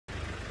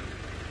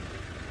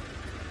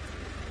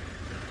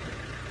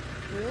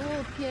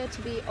appear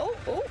to be...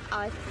 Oh,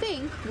 I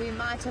think we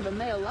might have a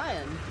male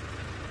lion.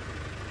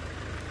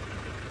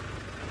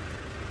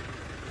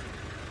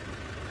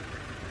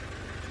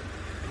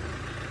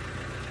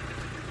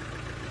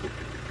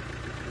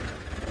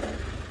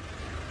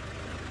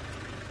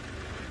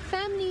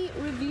 Family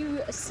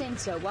Review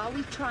Center, while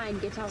we try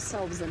and get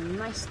ourselves a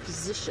nice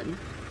position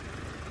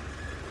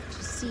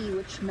to see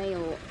which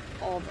male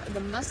of the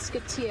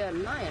musketeer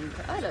lion.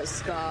 Hello,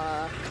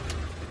 Scar.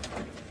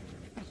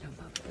 Hello,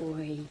 my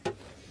boy.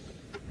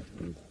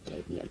 He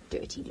gave me a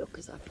dirty look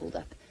as I pulled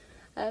up.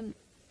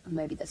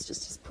 Maybe that's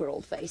just his poor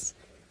old face.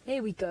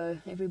 There we go,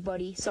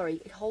 everybody.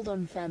 Sorry, hold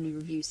on, Family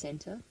Review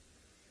Center.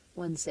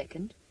 1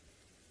 second.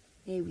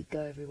 There we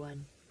go,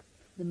 everyone.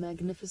 The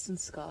magnificent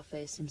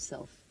Scarface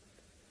himself.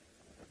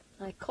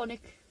 Iconic,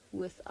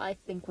 with, I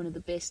think, one of the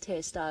best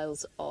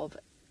hairstyles of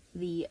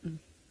the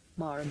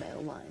Mara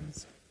male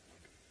lions.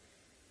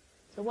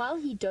 So while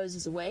he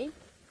dozes away,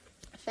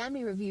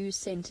 Family Review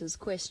Center's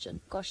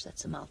question, gosh,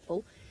 that's a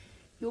mouthful.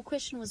 Your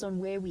question was on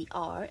where we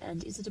are,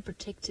 and is it a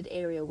protected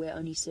area where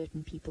only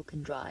certain people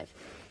can drive?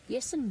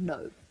 Yes and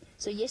no.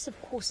 So yes,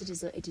 of course, it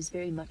is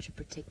very much a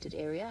protected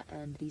area,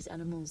 and these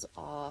animals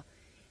are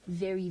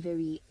very,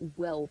 very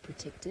well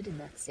protected in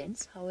that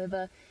sense.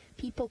 However,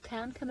 people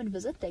can come and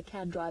visit. They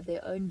can drive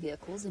their own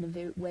vehicles in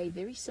a way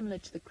very similar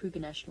to the Kruger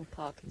National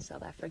Park in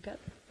South Africa.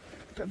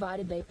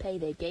 Provided they pay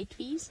their gate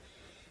fees,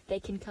 they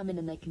can come in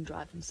and they can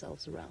drive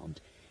themselves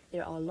around.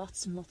 There are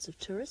lots and lots of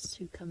tourists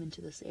who come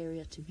into this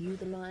area to view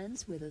the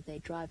lions, whether they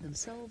drive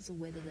themselves or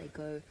whether they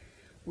go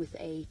with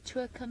a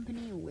tour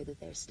company or whether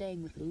they're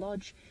staying with a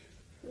lodge.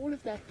 All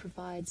of that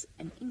provides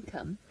an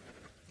income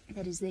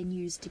that is then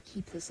used to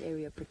keep this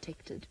area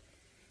protected.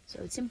 So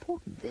it's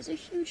important. There's a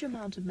huge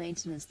amount of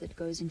maintenance that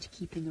goes into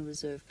keeping a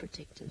reserve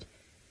protected.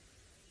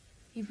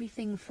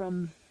 Everything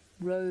from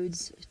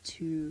roads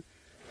to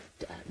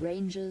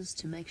rangers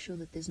to make sure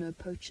that there's no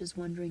poachers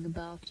wandering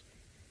about.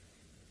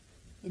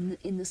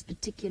 In this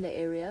particular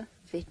area,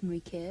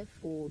 veterinary care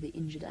for the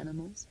injured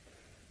animals.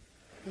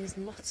 There's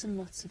lots and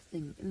lots of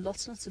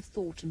lots of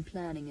thought and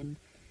planning and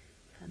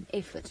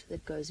effort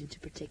that goes into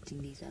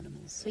protecting these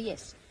animals. So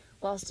yes,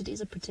 whilst it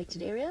is a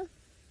protected area,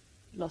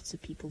 lots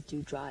of people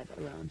do drive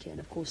around here.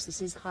 And of course,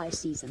 this is high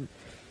season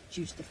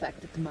due to the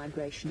fact that the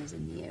migration is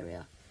in the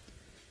area.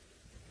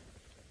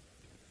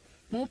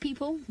 More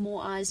people,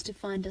 more eyes to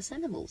find us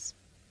animals.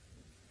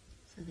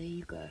 So there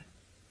you go.